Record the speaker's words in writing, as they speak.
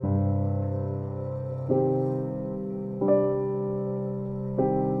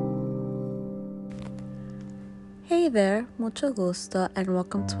Hey there, mucho gusto, and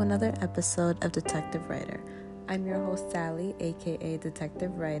welcome to another episode of Detective Writer. I'm your host, Sally, aka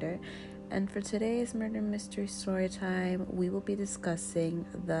Detective Writer, and for today's murder mystery story time, we will be discussing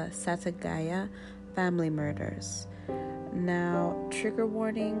the Setagaya family murders. Now, trigger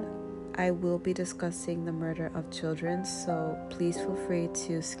warning, I will be discussing the murder of children, so please feel free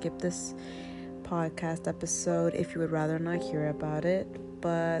to skip this podcast episode if you would rather not hear about it.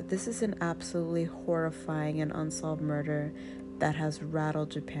 But this is an absolutely horrifying and unsolved murder that has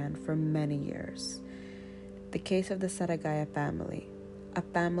rattled Japan for many years. The case of the Setagaya family, a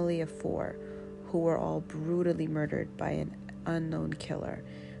family of 4 who were all brutally murdered by an unknown killer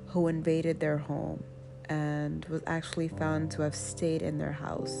who invaded their home and was actually found to have stayed in their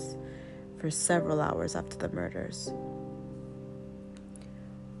house for several hours after the murders.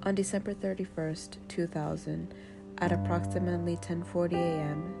 On December 31st, 2000, at approximately 10:40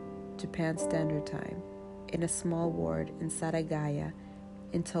 a.m. Japan Standard Time, in a small ward in Setagaya,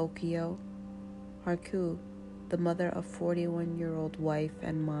 in Tokyo, Haruko, the mother of 41-year-old wife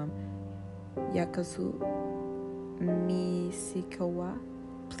and mom, Yakuzu Mishikawa,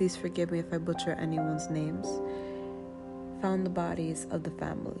 please forgive me if I butcher anyone's names, found the bodies of the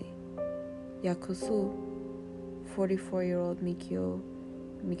family. Yakuzu, 44-year-old Mikio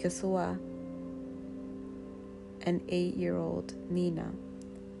Mikasawa, and 8-year-old Nina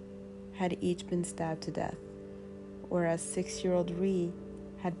had each been stabbed to death, whereas 6-year-old Ri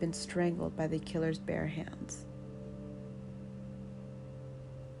had been strangled by the killer's bare hands.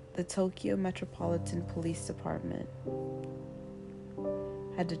 The Tokyo Metropolitan Police Department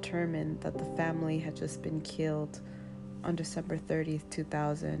had determined that the family had just been killed on December 30th,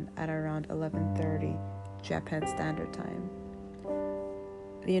 2000 at around 11:30 Japan Standard Time.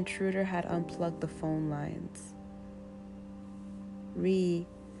 The intruder had unplugged the phone lines. Ri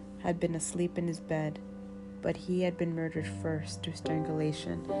had been asleep in his bed, but he had been murdered first through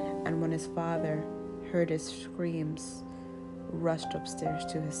strangulation, and when his father heard his screams, rushed upstairs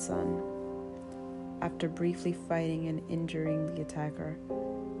to his son. After briefly fighting and injuring the attacker,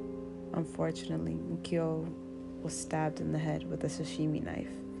 unfortunately, Mikio was stabbed in the head with a sashimi knife.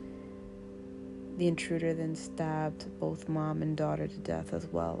 The intruder then stabbed both mom and daughter to death, as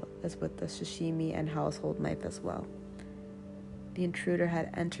well as with the sashimi and household knife as well. The intruder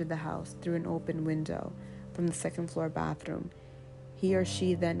had entered the house through an open window from the second-floor bathroom. He or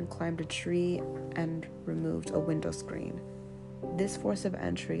she then climbed a tree and removed a window screen. This force of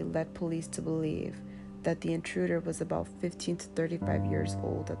entry led police to believe that the intruder was about 15 to 35 years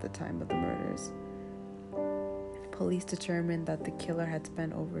old at the time of the murders. Police determined that the killer had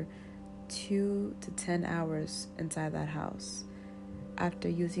spent over 2 to 10 hours inside that house. After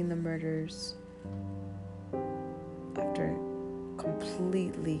using the murders, after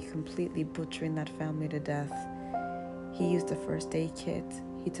completely butchering that family to death, he used a first aid kit.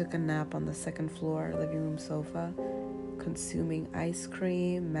 He took a nap on the second floor living room sofa, consuming ice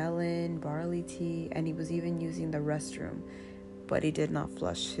cream, melon, barley tea, and he was even using the restroom, but he did not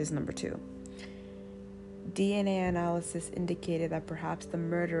flush his number 2. DNA analysis indicated that perhaps the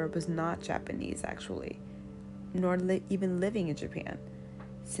murderer was not Japanese actually, nor even living in Japan,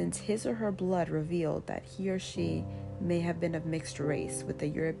 since his or her blood revealed that he or she may have been of mixed race with a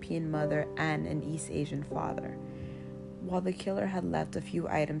European mother and an East Asian father. While the killer had left a few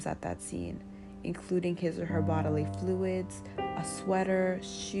items at that scene, including his or her bodily fluids, a sweater,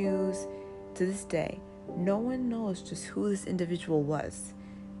 shoes, to this day, no one knows just who this individual was,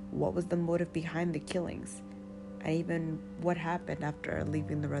 what was the motive behind the killings, and even what happened after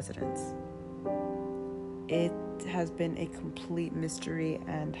leaving the residence. It has been a complete mystery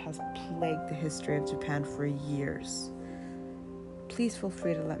and has plagued the history of Japan for years. Please feel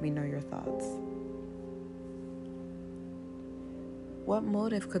free to let me know your thoughts. What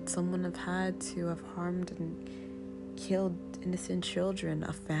motive could someone have had to have harmed and killed innocent children,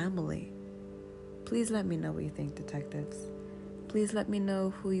 a family? Please let me know what you think, detectives. Please let me know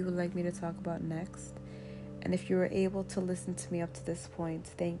who you would like me to talk about next. And if you were able to listen to me up to this point,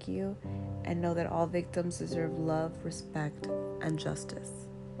 thank you, and know that all victims deserve love, respect, and justice.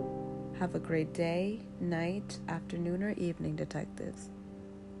 Have a great day, night, afternoon, or evening, detectives.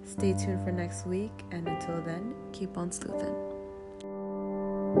 Stay tuned for next week, and until then, keep on sleuthing.